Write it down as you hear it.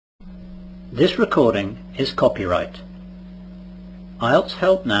This recording is copyright. IELTS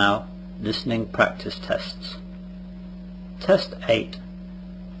Help Now Listening Practice Tests. Test 8.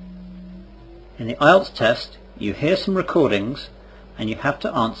 In the IELTS test, you hear some recordings and you have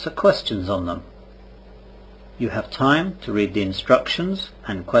to answer questions on them. You have time to read the instructions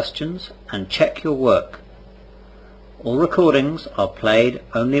and questions and check your work. All recordings are played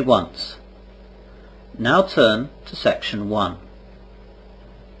only once. Now turn to Section 1.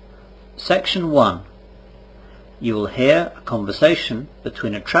 Section 1. You will hear a conversation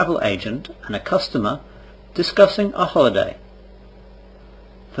between a travel agent and a customer discussing a holiday.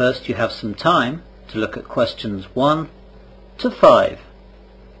 First, you have some time to look at questions 1 to 5.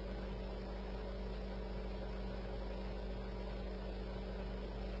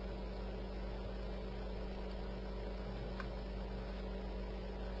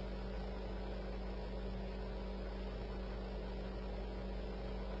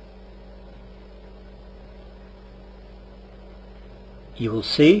 You will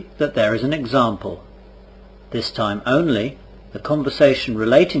see that there is an example. This time only, the conversation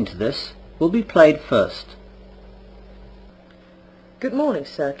relating to this will be played first. Good morning,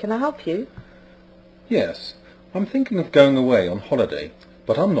 sir. Can I help you? Yes, I'm thinking of going away on holiday,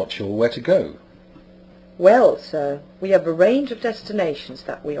 but I'm not sure where to go. Well, sir, we have a range of destinations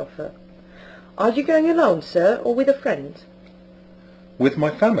that we offer. Are you going alone, sir, or with a friend? With my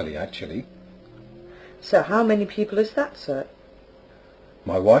family, actually. So how many people is that, sir?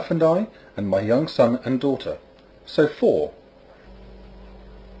 My wife and I, and my young son and daughter. So 4.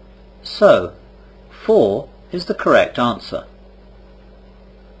 So, 4 is the correct answer.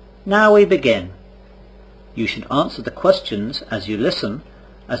 Now we begin. You should answer the questions as you listen,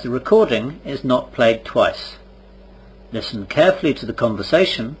 as the recording is not played twice. Listen carefully to the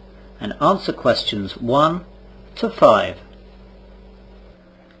conversation and answer questions 1 to 5.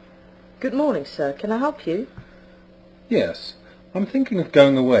 Good morning, sir. Can I help you? Yes, I'm thinking of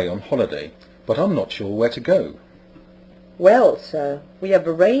going away on holiday, but I'm not sure where to go. Well, sir, we have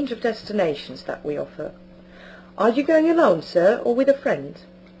a range of destinations that we offer. Are you going alone, sir, or with a friend?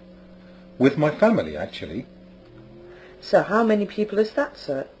 With my family, actually. So how many people is that,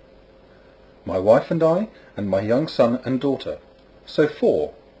 sir? My wife and I, and my young son and daughter. So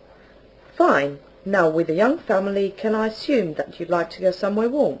 4. Fine. Now, with a young family, can I assume that you'd like to go somewhere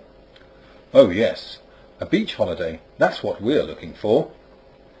warm? Oh yes, a beach holiday. That's what we're looking for.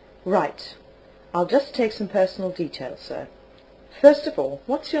 Right. I'll just take some personal details, sir. First of all,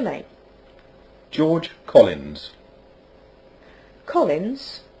 what's your name? George Collins.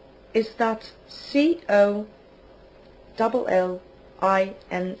 Collins? Is that C-O-L-L-I-N-S?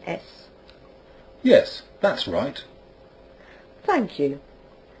 Yes, that's right. Thank you.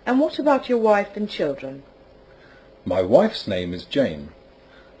 And what about your wife and children? My wife's name is Jane.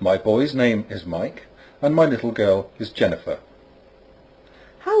 My boy's name is Mike, and my little girl is Jennifer.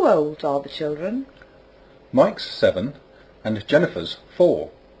 How old are the children? Mike's 7, and Jennifer's 4.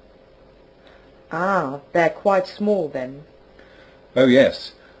 Ah, they're quite small then. Oh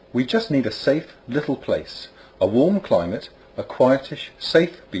yes, we just need a safe little place, a warm climate, a quietish,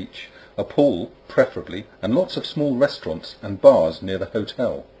 safe beach, a pool, preferably, and lots of small restaurants and bars near the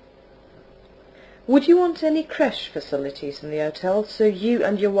hotel. Would you want any creche facilities in the hotel so you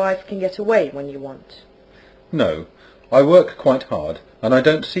and your wife can get away when you want? No, I work quite hard, and I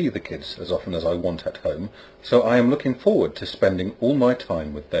don't see the kids as often as I want at home, so I am looking forward to spending all my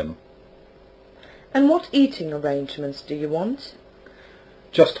time with them. And what eating arrangements do you want?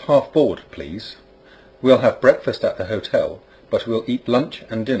 Just half board, please. We'll have breakfast at the hotel, but we'll eat lunch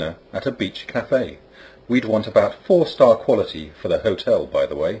and dinner at a beach cafe. We'd want about 4-star quality for the hotel, by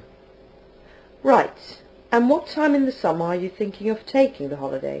the way. Right. And what time in the summer are you thinking of taking the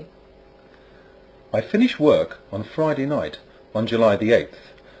holiday? I finish work on Friday night, on July the 8th,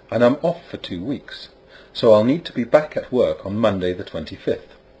 and I'm off for 2 weeks, so I'll need to be back at work on Monday the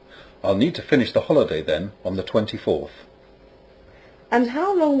 25th. I'll need to finish the holiday then on the 24th. And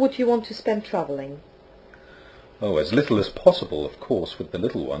how long would you want to spend travelling? Oh, as little as possible, of course, with the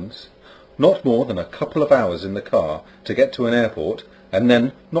little ones. Not more than a couple of hours in the car to get to an airport, and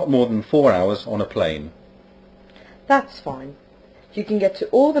then not more than 4 hours on a plane. That's fine. You can get to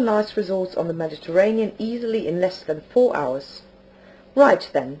all the nice resorts on the Mediterranean easily in less than 4 hours. Right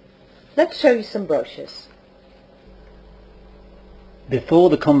then, let's show you some brochures. Before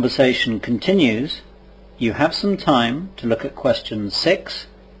the conversation continues, you have some time to look at questions 6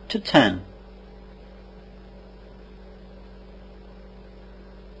 to 10.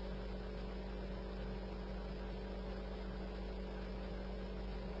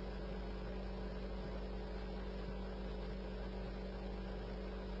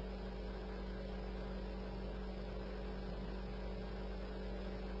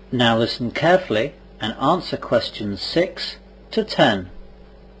 Now listen carefully and answer questions 6 to 10.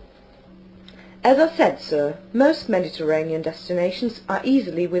 As I said, sir, most Mediterranean destinations are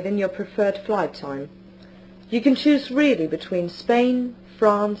easily within your preferred flight time. You can choose really between Spain,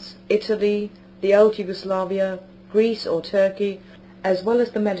 France, Italy, the old Yugoslavia, Greece or Turkey, as well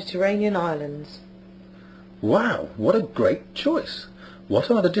as the Mediterranean islands. Wow, what a great choice! What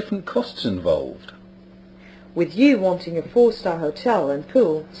are the different costs involved? With you wanting a 4-star hotel and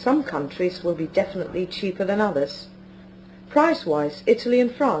pool, some countries will be definitely cheaper than others. Price-wise, Italy and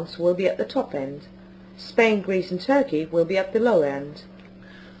France will be at the top end. Spain, Greece and Turkey will be at the low end.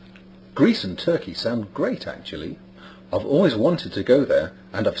 Greece and Turkey sound great, actually. I've always wanted to go there,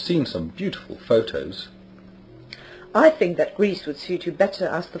 and I've seen some beautiful photos. I think that Greece would suit you better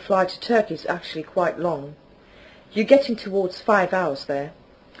as the flight to Turkey is actually quite long. You're getting towards 5 hours there.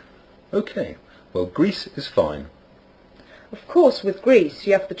 OK, well, Greece is fine. Of course, with Greece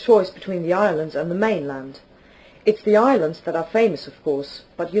you have the choice between the islands and the mainland. It's the islands that are famous, of course,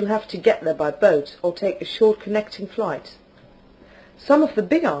 but you'll have to get there by boat or take a short connecting flight. Some of the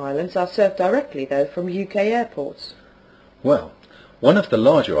bigger islands are served directly, though, from UK airports. Well, one of the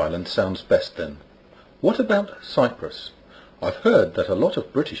larger islands sounds best then. What about Cyprus? I've heard that a lot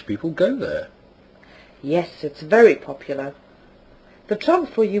of British people go there. Yes, it's very popular. The trouble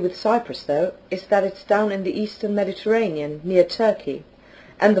for you with Cyprus, though, is that it's down in the eastern Mediterranean, near Turkey,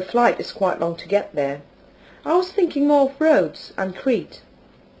 and the flight is quite long to get there. I was thinking more of Rhodes and Crete.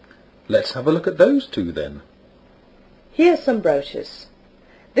 Let's have a look at those two then. Here are some brochures.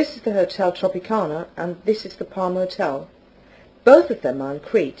 This is the Hotel Tropicana and this is the Palm Hotel. Both of them are in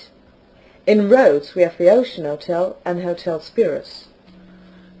Crete. In Rhodes we have the Ocean Hotel and Hotel Spiros.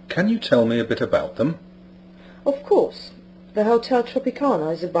 Can you tell me a bit about them? Of course. The Hotel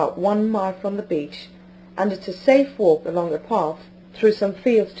Tropicana is about 1 mile from the beach, and it's a safe walk along a path through some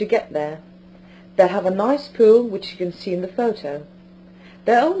fields to get there. They have a nice pool, which you can see in the photo.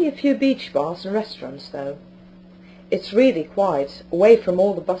 There are only a few beach bars and restaurants, though. It's really quiet, away from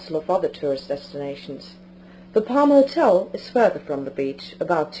all the bustle of other tourist destinations. The Palm Hotel is further from the beach,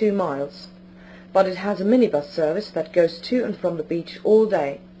 about 2 miles, but it has a minibus service that goes to and from the beach all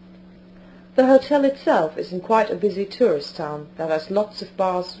day. The hotel itself is in quite a busy tourist town that has lots of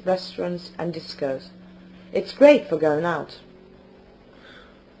bars, restaurants and discos. It's great for going out.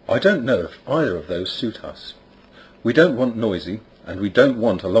 I don't know if either of those suit us. We don't want noisy, and we don't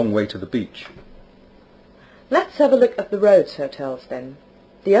want a long way to the beach. Let's have a look at the Rhodes hotels then.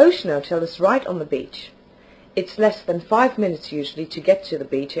 The Ocean Hotel is right on the beach. It's less than 5 minutes usually to get to the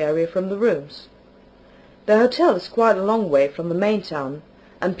beach area from the rooms. The hotel is quite a long way from the main town,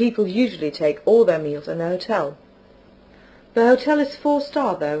 and people usually take all their meals in the hotel. The hotel is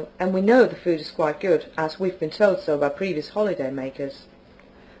 4-star though, and we know the food is quite good, as we've been told so by previous holiday makers.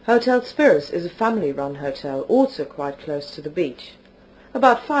 Hotel Spiros is a family-run hotel, also quite close to the beach.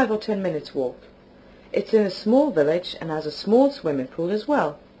 About 5 or 10 minutes walk. It's in a small village and has a small swimming pool as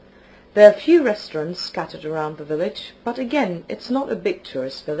well. There are a few restaurants scattered around the village, but again, it's not a big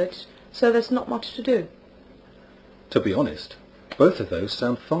tourist village, so there's not much to do. To be honest, both of those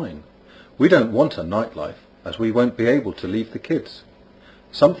sound fine. We don't want a nightlife, as we won't be able to leave the kids.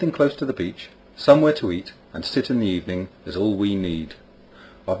 Something close to the beach, somewhere to eat and sit in the evening is all we need.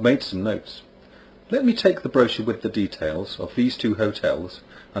 I've made some notes. Let me take the brochure with the details of these 2 hotels,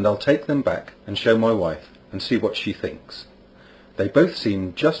 and I'll take them back and show my wife and see what she thinks. They both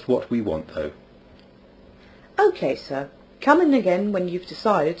seem just what we want, though. OK, sir. Come in again when you've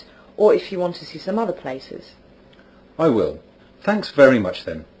decided, or if you want to see some other places. I will. Thanks very much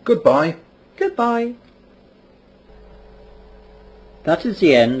then. Goodbye. Goodbye. That is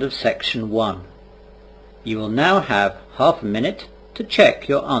the end of section 1. You will now have half a minute to check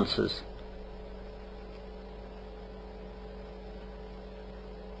your answers.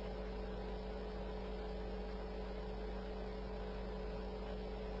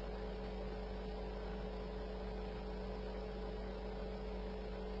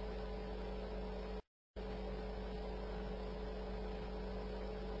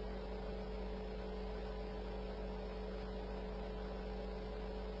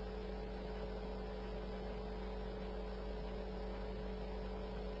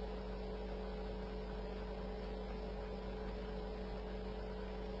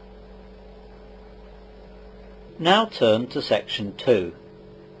 Now turn to section 2.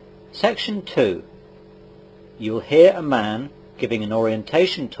 Section 2. You'll hear a man giving an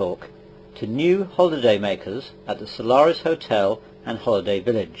orientation talk to new holiday makers at the Solaris Hotel and Holiday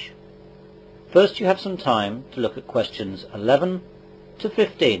Village. First you have some time to look at questions 11 to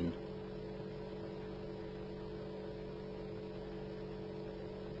 15.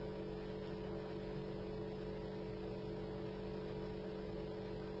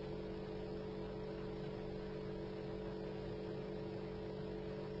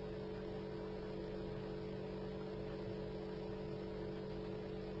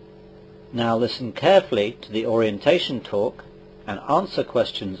 Now listen carefully to the orientation talk and answer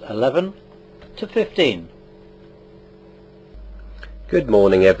questions 11 to 15. Good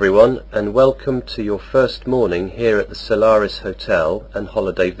morning everyone, and welcome to your first morning here at the Solaris Hotel and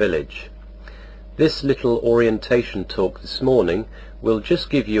Holiday Village. This little orientation talk this morning will just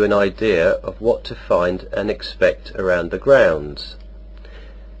give you an idea of what to find and expect around the grounds.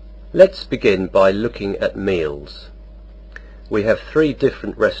 Let's begin by looking at meals. We have 3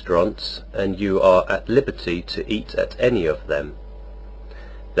 different restaurants and you are at liberty to eat at any of them.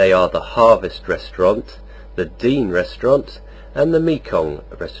 They are the Harvest Restaurant, the Dean Restaurant and the Mekong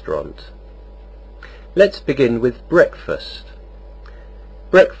Restaurant. Let's begin with breakfast.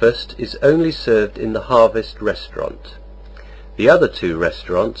 Breakfast is only served in the Harvest Restaurant. The other 2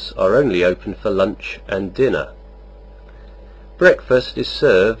 restaurants are only open for lunch and dinner. Breakfast is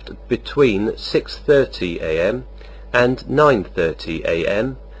served between 6:30 a.m. and 9:30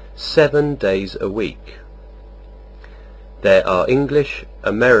 a.m. 7 days a week. There are English,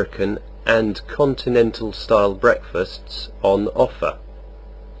 American and continental style breakfasts on offer.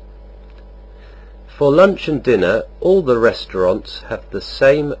 For lunch and dinner, all the restaurants have the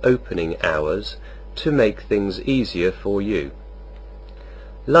same opening hours to make things easier for you.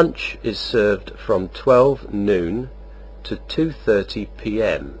 Lunch is served from 12 noon to 2:30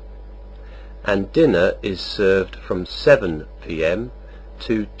 p.m. and dinner is served from 7 p.m.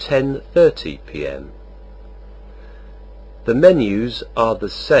 to 10:30 p.m. The menus are the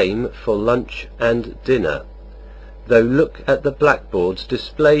same for lunch and dinner, though look at the blackboards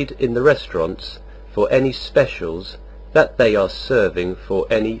displayed in the restaurants for any specials that they are serving for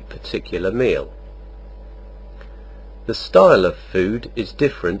any particular meal. The style of food is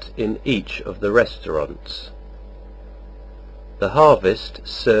different in each of the restaurants. The Harvest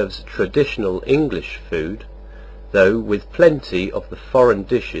serves traditional English food, though with plenty of the foreign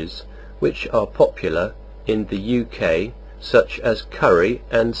dishes which are popular in the UK, such as curry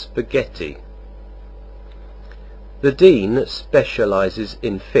and spaghetti. The Dean specialises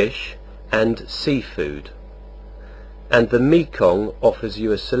in fish and seafood, and the Mekong offers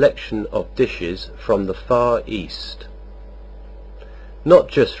you a selection of dishes from the Far East. Not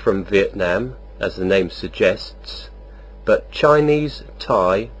just from Vietnam, as the name suggests, but Chinese,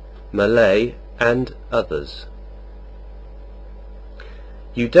 Thai, Malay and others.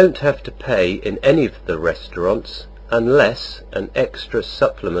 You don't have to pay in any of the restaurants unless an extra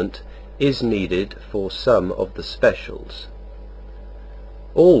supplement is needed for some of the specials.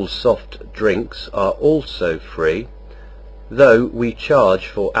 All soft drinks are also free, though we charge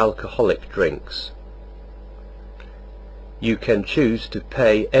for alcoholic drinks. You can choose to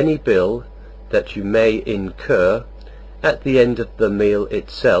pay any bill that you may incur at the end of the meal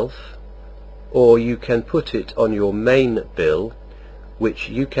itself, or you can put it on your main bill, which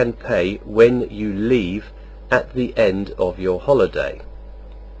you can pay when you leave at the end of your holiday.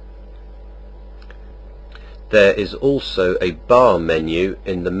 There is also a bar menu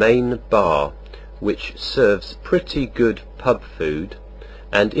in the main bar which serves pretty good pub food,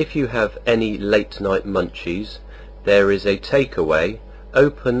 and if you have any late night munchies, there is a takeaway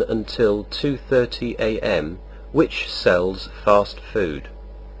open until 2:30 a.m. which sells fast food.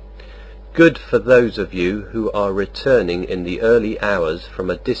 Good for those of you who are returning in the early hours from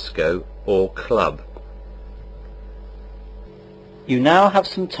a disco or club. You now have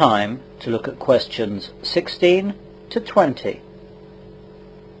some time to look at questions 16 to 20.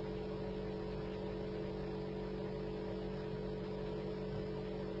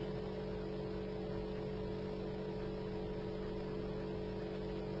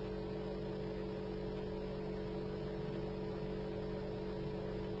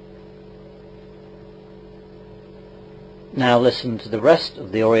 Now listen to the rest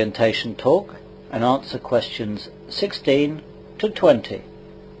of the orientation talk and answer questions 16 to 20.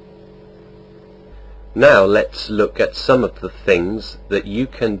 Now let's look at some of the things that you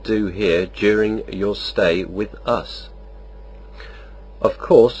can do here during your stay with us. Of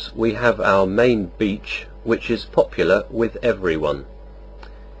course, we have our main beach, which is popular with everyone.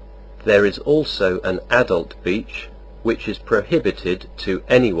 There is also an adult beach, which is prohibited to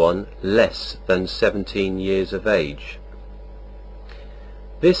anyone less than 17 years of age.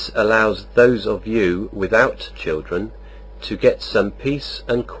 This allows those of you without children to get some peace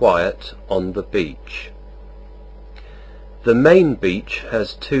and quiet on the beach. The main beach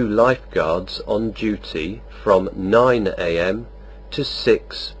has 2 lifeguards on duty from 9 a.m. to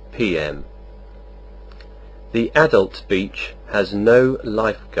 6 p.m. The adult beach has no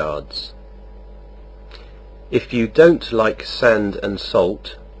lifeguards. If you don't like sand and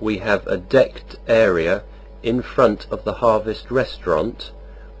salt, we have a decked area in front of the Harvest Restaurant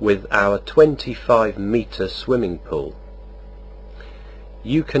with our 25-metre swimming pool.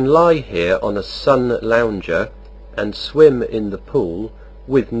 You can lie here on a sun lounger and swim in the pool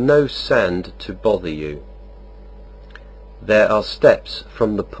with no sand to bother you. There are steps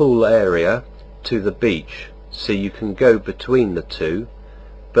from the pool area to the beach, so you can go between the two,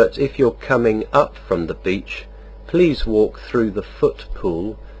 but if you're coming up from the beach, please walk through the foot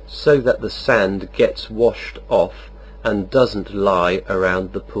pool so that the sand gets washed off and doesn't lie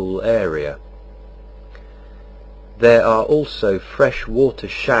around the pool area. There are also fresh water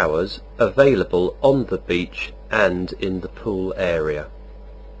showers available on the beach and in the pool area.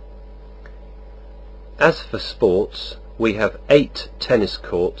 As for sports, we have 8 tennis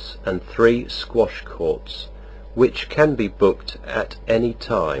courts and 3 squash courts, which can be booked at any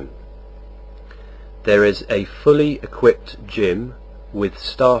time. There is a fully equipped gym with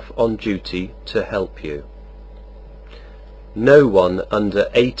staff on duty to help you. No one under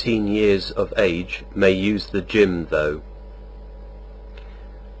 18 years of age may use the gym though.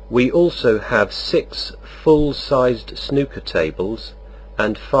 We also have 6 full-sized snooker tables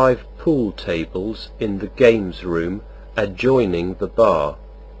and 5 pool tables in the games room adjoining the bar.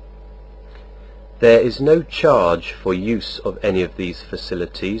 There is no charge for use of any of these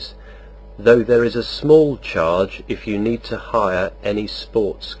facilities, though there is a small charge if you need to hire any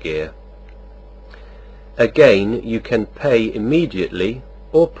sports gear. Again, you can pay immediately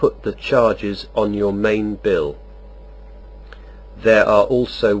or put the charges on your main bill. There are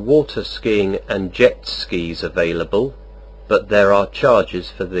also water skiing and jet skis available, but there are charges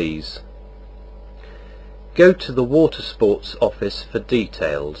for these. Go to the water sports office for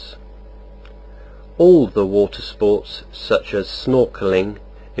details. All the water sports, such as snorkeling,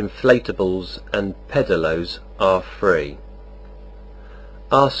 inflatables and pedalos, are free.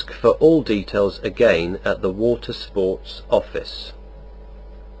 Ask for all details again at the water sports office.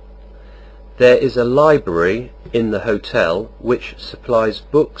 There is a library in the hotel which supplies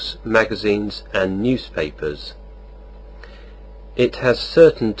books, magazines and newspapers. It has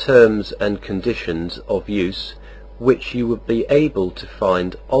certain terms and conditions of use which you would be able to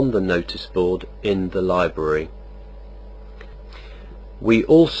find on the notice board in the library. We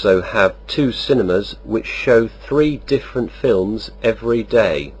also have 2 cinemas which show 3 different films every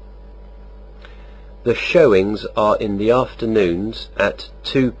day. The showings are in the afternoons at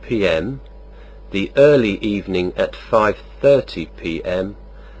 2 p.m, the early evening at 5:30 p.m,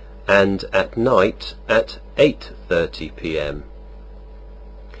 and at night at 8:30 p.m.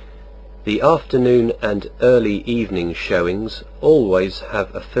 The afternoon and early evening showings always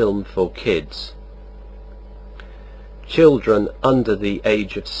have a film for kids. Children under the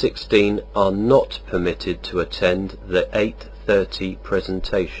age of 16 are not permitted to attend the 8:30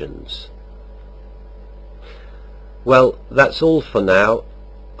 presentations. Well, that's all for now.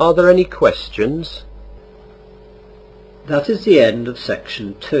 Are there any questions? That is the end of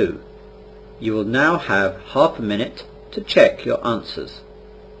section 2. You will now have half a minute to check your answers.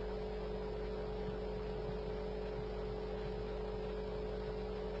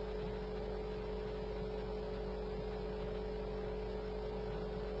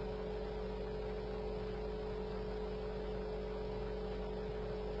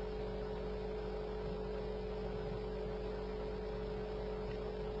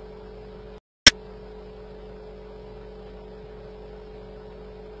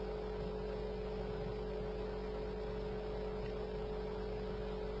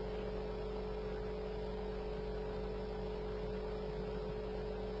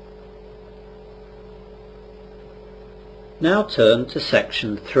 Now turn to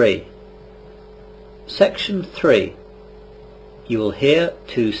section 3. Section 3. You will hear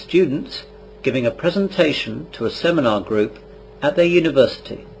 2 students giving a presentation to a seminar group at their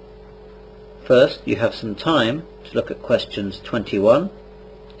university. First, you have some time to look at questions 21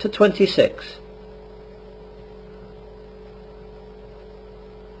 to 26.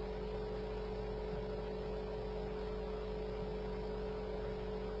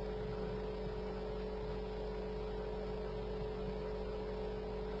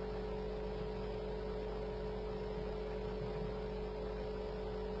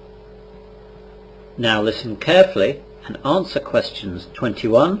 Now listen carefully and answer questions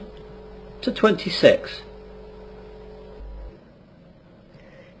 21 to 26.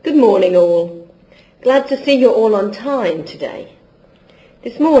 Good morning all. Glad to see you're all on time today.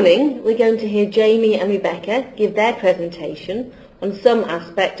 This morning we're going to hear Jamie and Rebecca give their presentation on some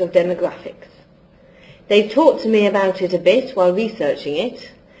aspect of demographics. They've talked to me about it a bit while researching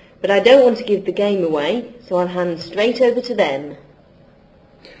it, but I don't want to give the game away, so I'll hand straight over to them.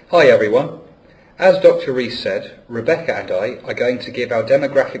 Hi everyone. As Dr. Rees said, Rebecca and I are going to give our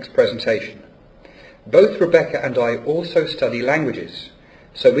demographics presentation. Both Rebecca and I also study languages,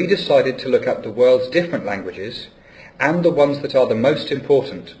 so we decided to look up the world's different languages and the ones that are the most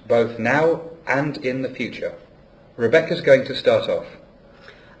important, both now and in the future. Rebecca's going to start off.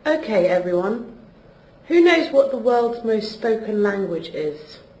 Okay, everyone. Who knows what the world's most spoken language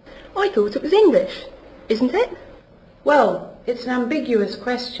is? I thought it was English, isn't it? Well, it's an ambiguous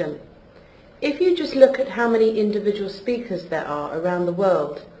question. If you just look at how many individual speakers there are around the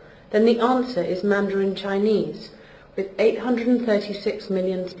world, then the answer is Mandarin Chinese, with 836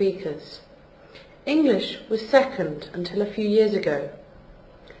 million speakers. English was second until a few years ago,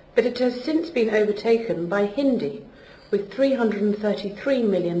 but it has since been overtaken by Hindi, with 333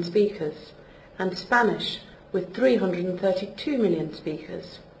 million speakers, and Spanish, with 332 million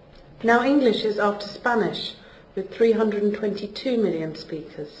speakers. Now English is after Spanish, with 322 million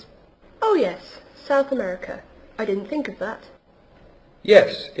speakers. Oh yes, South America. I didn't think of that.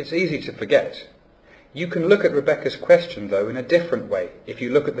 Yes, it's easy to forget. You can look at Rebecca's question, though, in a different way if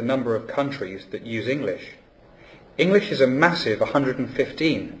you look at the number of countries that use English. English is a massive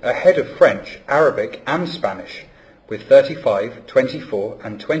 115, ahead of French, Arabic and Spanish, with 35, 24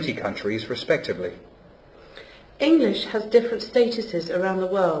 and 20 countries respectively. English has different statuses around the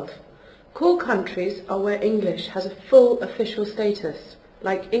world. Core countries are where English has a full official status,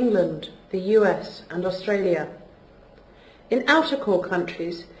 like England, the US and Australia. In outer core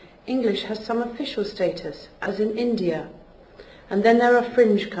countries, English has some official status, as in India, and then there are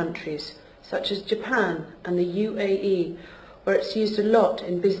fringe countries, such as Japan and the UAE, where it's used a lot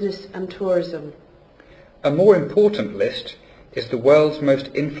in business and tourism. A more important list is the world's most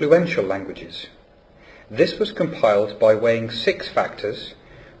influential languages. This was compiled by weighing 6 factors,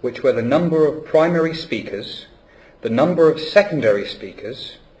 which were the number of primary speakers, the number of secondary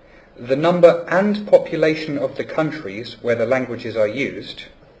speakers, the number and population of the countries where the languages are used,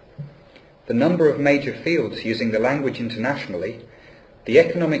 the number of major fields using the language internationally, the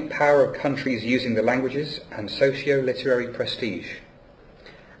economic power of countries using the languages, and socio-literary prestige.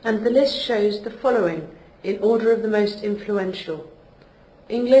 And the list shows the following in order of the most influential: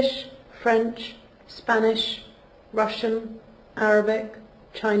 English, French, Spanish, Russian, Arabic,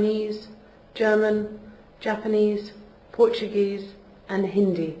 Chinese, German, Japanese, Portuguese and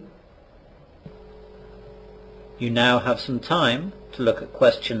Hindi. You now have some time to look at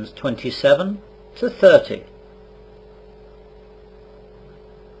questions 27 to 30.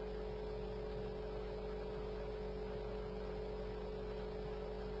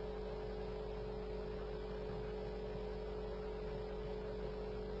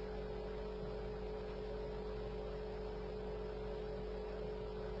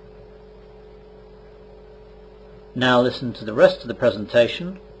 Now listen to the rest of the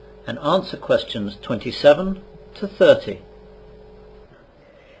presentation and answer questions 27 to 30.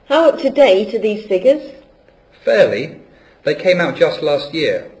 How up to date are these figures? Fairly. They came out just last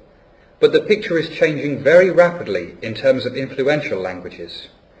year, but the picture is changing very rapidly in terms of influential languages.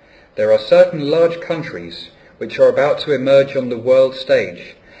 There are certain large countries which are about to emerge on the world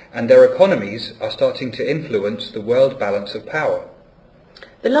stage, and their economies are starting to influence the world balance of power.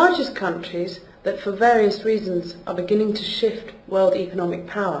 The largest countries that for various reasons are beginning to shift world economic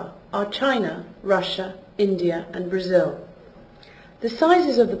power are China, Russia, India and Brazil. The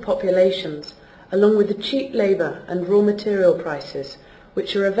sizes of the populations, along with the cheap labour and raw material prices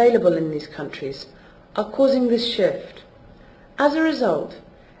which are available in these countries, are causing this shift. As a result,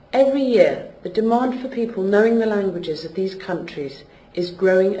 every year the demand for people knowing the languages of these countries is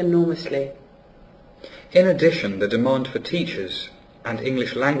growing enormously. In addition, the demand for teachers and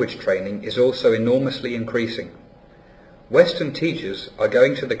English language training is also enormously increasing. Western teachers are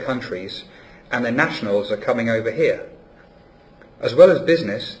going to the countries and their nationals are coming over here. As well as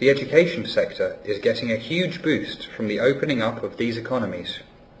business, the education sector is getting a huge boost from the opening up of these economies.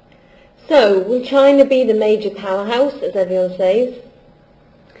 So, will China be the major powerhouse, as everyone says?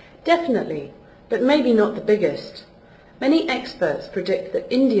 Definitely, but maybe not the biggest. Many experts predict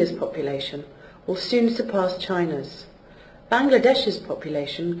that India's population will soon surpass China's. Bangladesh's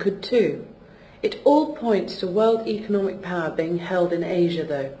population could too. It all points to world economic power being held in Asia,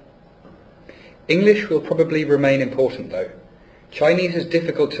 though. English will probably remain important, though. Chinese is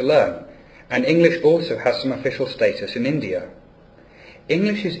difficult to learn, and English also has some official status in India.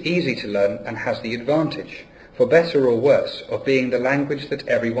 English is easy to learn and has the advantage, for better or worse, of being the language that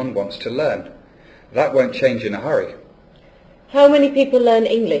everyone wants to learn. That won't change in a hurry. How many people learn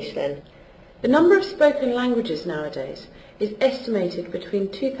English then? The number of spoken languages nowadays is estimated between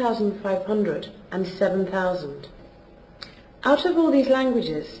 2,500 and 7,000. Out of all these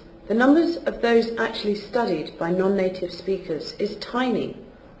languages, the numbers of those actually studied by non-native speakers is tiny.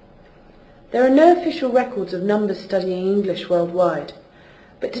 There are no official records of numbers studying English worldwide,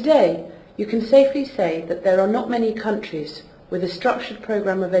 but today you can safely say that there are not many countries with a structured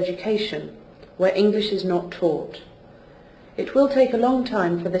program of education where English is not taught. It will take a long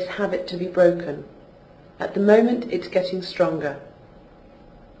time for this habit to be broken. At the moment, it's getting stronger.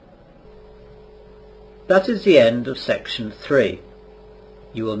 That is the end of section 3.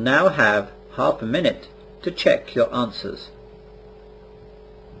 You will now have half a minute to check your answers.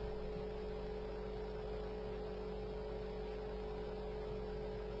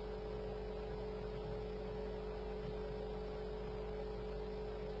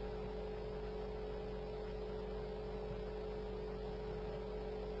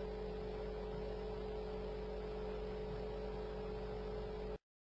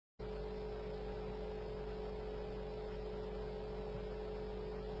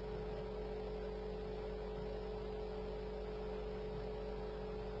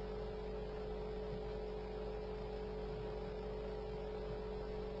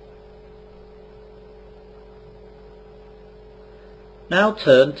 Now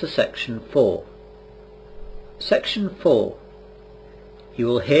turn to section 4. Section 4. You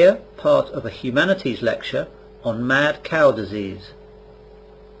will hear part of a humanities lecture on mad cow disease.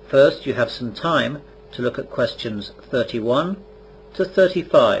 First, you have some time to look at questions 31 to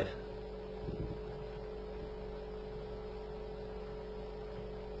 35.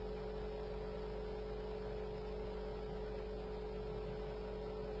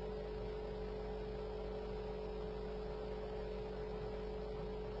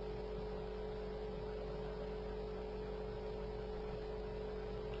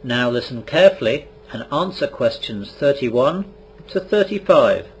 Now listen carefully and answer questions 31 to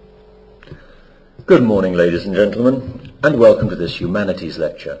 35. Good morning, ladies and gentlemen, and welcome to this humanities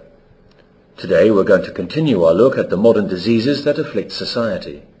lecture. Today we're going to continue our look at the modern diseases that afflict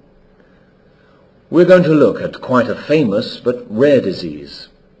society. We're going to look at quite a famous but rare disease.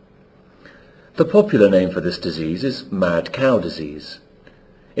 The popular name for this disease is mad cow disease.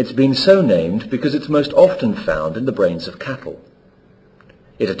 It's been so named because it's most often found in the brains of cattle.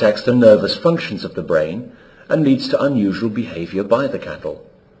 It attacks the nervous functions of the brain and leads to unusual behavior by the cattle.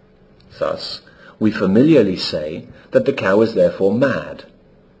 Thus, we familiarly say that the cow is therefore mad,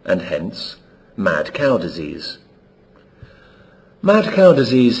 and hence, mad cow disease. Mad cow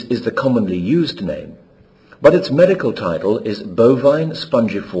disease is the commonly used name, but its medical title is bovine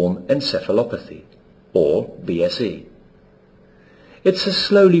spongiform encephalopathy, or BSE. It's a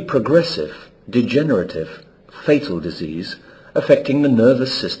slowly progressive, degenerative, fatal disease affecting the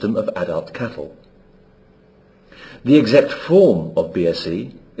nervous system of adult cattle. The exact form of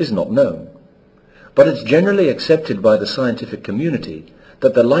BSE is not known, but it's generally accepted by the scientific community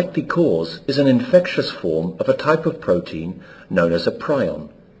that the likely cause is an infectious form of a type of protein known as a prion.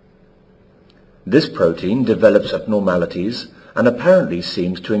 This protein develops abnormalities and apparently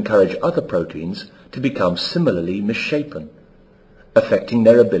seems to encourage other proteins to become similarly misshapen, affecting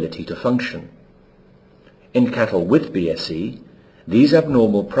their ability to function. In cattle with BSE, these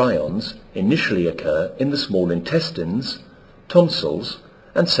abnormal prions initially occur in the small intestines, tonsils,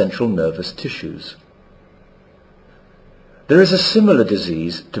 and central nervous tissues. There is a similar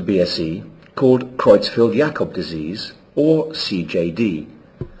disease to BSE called Creutzfeldt-Jakob disease, or CJD,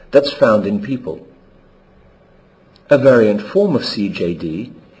 that's found in people. A variant form of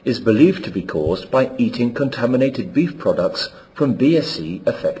CJD is believed to be caused by eating contaminated beef products from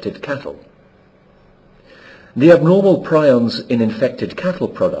BSE-affected cattle. The abnormal prions in infected cattle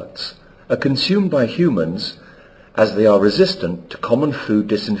products are consumed by humans as they are resistant to common food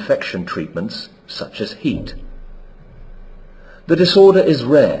disinfection treatments such as heat. The disorder is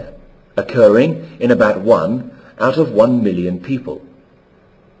rare, occurring in about 1 out of 1 million people.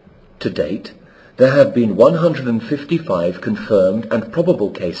 To date, there have been 155 confirmed and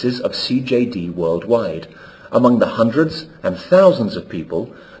probable cases of CJD worldwide, among the hundreds and thousands of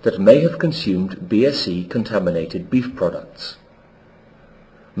people that may have consumed BSE-contaminated beef products.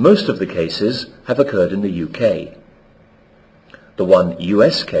 Most of the cases have occurred in the UK. The one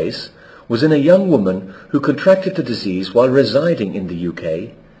US case was in a young woman who contracted the disease while residing in the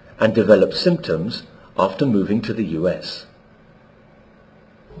UK and developed symptoms after moving to the US.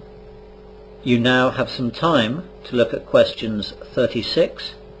 You now have some time to look at questions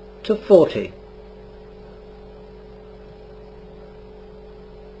 36 to 40.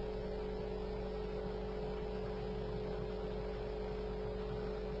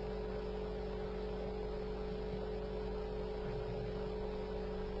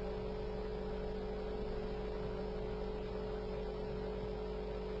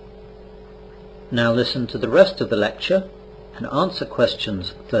 Now listen to the rest of the lecture and answer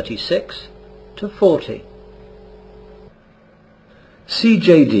questions 36 to 40.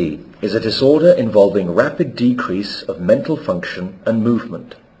 CJD is a disorder involving rapid decrease of mental function and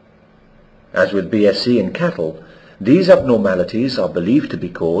movement. As with BSE in cattle, these abnormalities are believed to be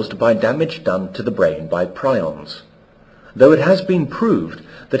caused by damage done to the brain by prions, though it has been proved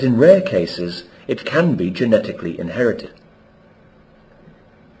that in rare cases it can be genetically inherited.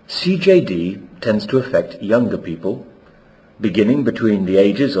 CJD tends to affect younger people, beginning between the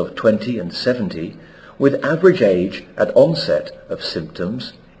ages of 20 and 70, with average age at onset of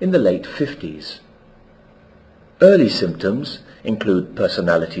symptoms in the late 50s. Early symptoms include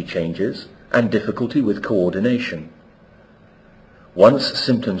personality changes and difficulty with coordination. Once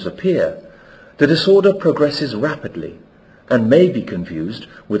symptoms appear, the disorder progresses rapidly and may be confused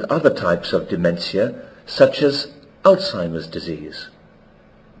with other types of dementia such as Alzheimer's disease.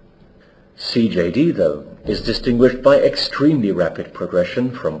 CJD, though, is distinguished by extremely rapid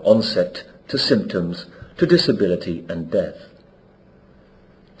progression from onset to symptoms to disability and death.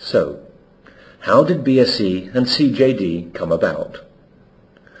 So, how did BSE and CJD come about?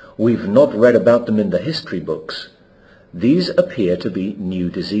 We've not read about them in the history books. These appear to be new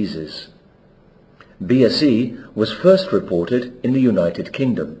diseases. BSE was first reported in the United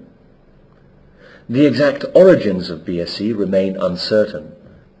Kingdom. The exact origins of BSE remain uncertain,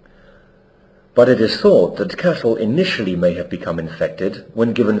 but it is thought that cattle initially may have become infected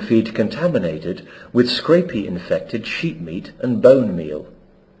when given feed contaminated with scrapie-infected sheep meat and bone meal.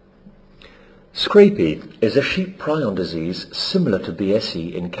 Scrapie is a sheep prion disease similar to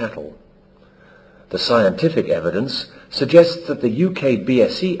BSE in cattle. The scientific evidence suggests that the UK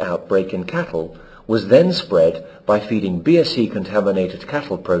BSE outbreak in cattle was then spread by feeding BSE-contaminated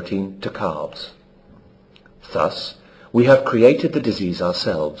cattle protein to calves. Thus, we have created the disease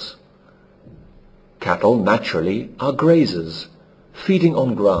ourselves. Cattle naturally are grazers, feeding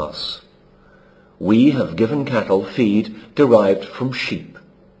on grass. We have given cattle feed derived from sheep,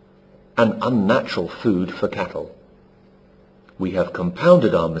 an unnatural food for cattle. We have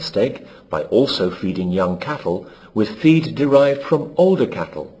compounded our mistake by also feeding young cattle with feed derived from older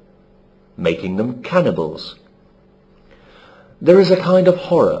cattle, making them cannibals. There is a kind of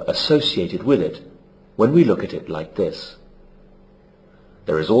horror associated with it when we look at it like this.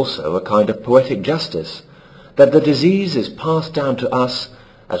 There is also a kind of poetic justice that the disease is passed down to us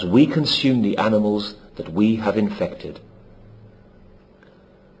as we consume the animals that we have infected.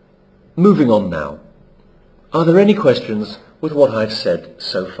 Moving on now. Are there any questions with what I've said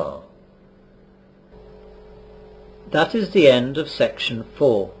so far? That is the end of section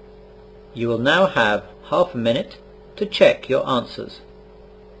 4. You will now have half a minute to check your answers.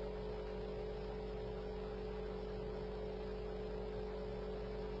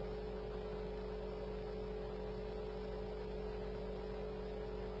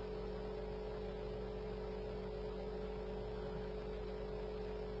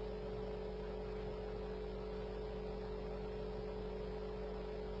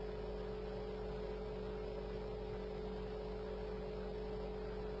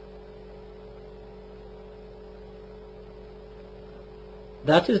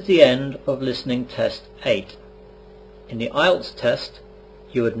 That is the end of listening test 8. In the IELTS test,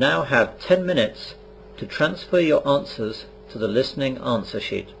 you would now have 10 minutes to transfer your answers to the listening answer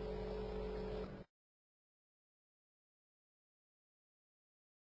sheet.